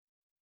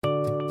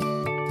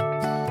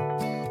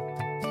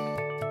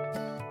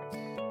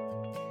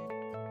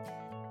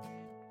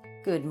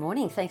Good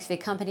morning. Thanks for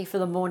your company for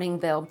the morning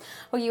bell.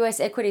 Well, US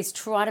equities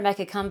try to make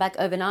a comeback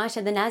overnight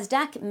and the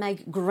Nasdaq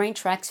made green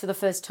tracks for the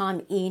first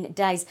time in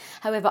days.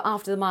 However,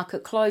 after the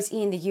market closed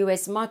in the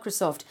US,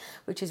 Microsoft,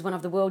 which is one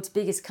of the world's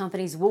biggest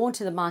companies, warned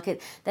to the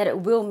market that it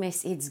will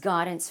miss its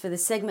guidance for the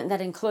segment that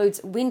includes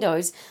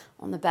Windows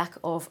on the back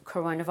of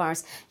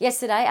coronavirus.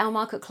 Yesterday, our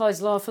market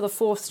closed lower for the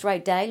fourth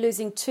straight day,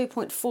 losing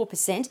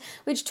 2.4%,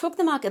 which took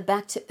the market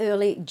back to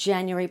early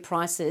January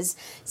prices,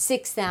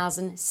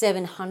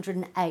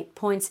 6,708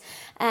 points.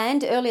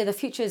 And earlier, the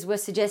futures were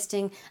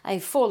suggesting a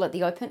fall at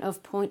the open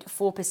of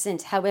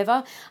 0.4%.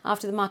 However,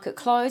 after the market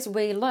closed,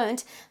 we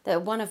learned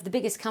that one of the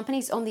biggest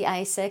companies on the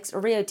ASX,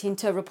 Rio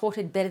Tinto,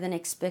 reported better than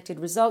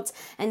expected results,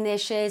 and their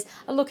shares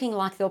are looking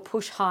like they'll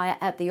push higher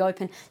at the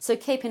open. So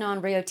keep an eye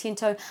on Rio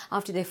Tinto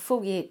after their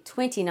full year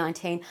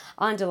 2019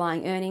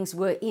 underlying earnings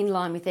were in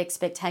line with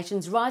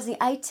expectations, rising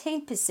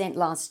 18%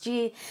 last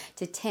year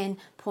to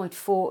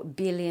 $10.4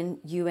 billion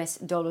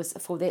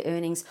for their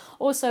earnings.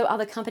 Also,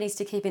 other companies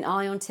to keep an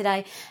eye on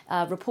today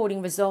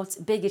reporting results: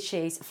 Bega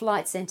Cheese,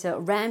 Flight Centre,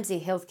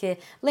 Ramsay Healthcare,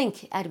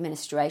 Link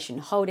Administration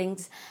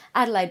Holdings,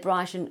 Adelaide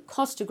Brighton,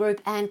 Costa Group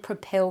and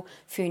Propel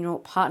Funeral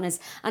Partners.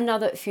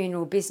 Another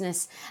funeral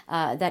business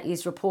that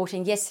is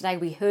reporting. Yesterday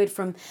we heard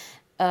from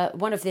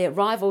one of their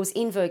rivals,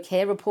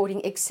 InvoCare,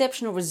 reporting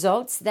exceptional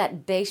results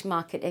that beat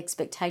market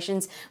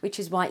expectations, which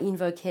is why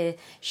InvoCare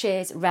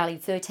shares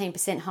rallied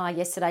 13% higher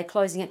yesterday,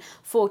 closing at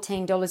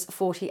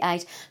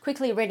 $14.48.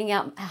 Quickly reading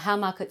out how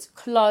markets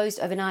closed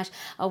overnight.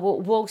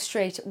 Wall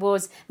Street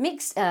was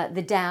mixed.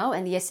 The Dow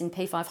and the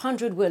S&P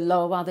 500 were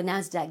lower, while the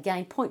Nasdaq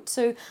gained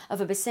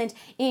 0.2%.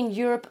 In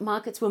Europe,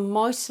 markets were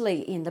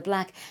mostly in the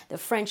black. The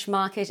French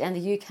market and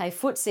the UK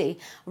FTSE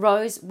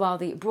rose, while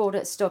the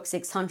broader Stock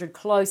 600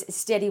 closed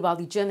steady, while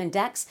the German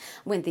DAX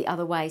went the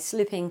other way,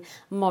 slipping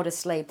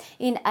modestly.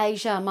 In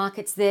Asia,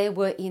 markets there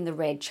were in the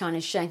red.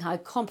 China's Shanghai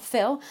Comp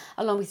fell,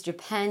 along with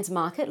Japan's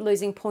market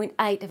losing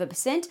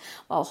 0.8%,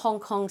 while Hong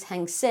Kong's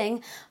Hang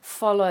Seng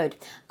followed.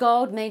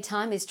 Gold,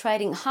 meantime, is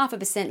trading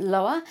 0.5%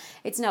 lower.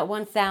 It's now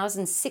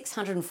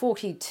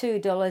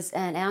 $1,642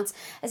 an ounce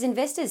as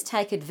investors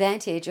take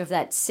advantage of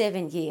that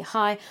 7-year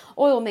high.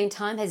 Oil,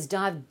 meantime, has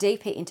dived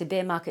deeper into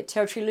bear market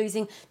territory,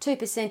 losing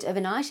 2%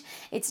 overnight.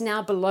 It's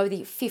now below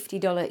the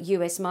 $50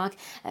 US mark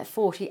at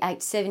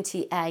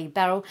 $48.70 a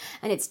barrel,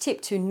 and it's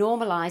tipped to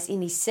normalise in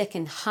the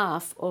second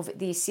half of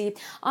this year.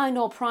 Iron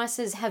ore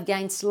prices have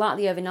gained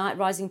slightly overnight,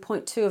 rising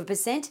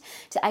 0.2%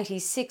 to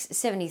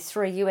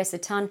 $86.73 US a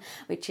tonne,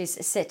 which is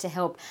set to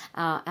help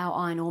our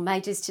iron ore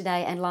majors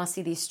today. And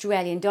lastly, the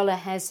Australian dollar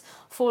has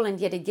fallen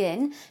yet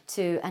again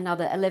to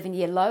another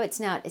 11-year low. It's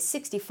now at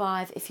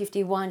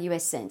 65.51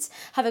 US cents.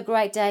 Have a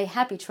great day,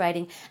 happy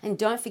trading, and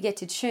don't forget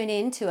to tune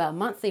in to our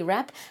monthly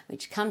wrap,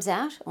 which comes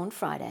out on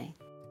Friday.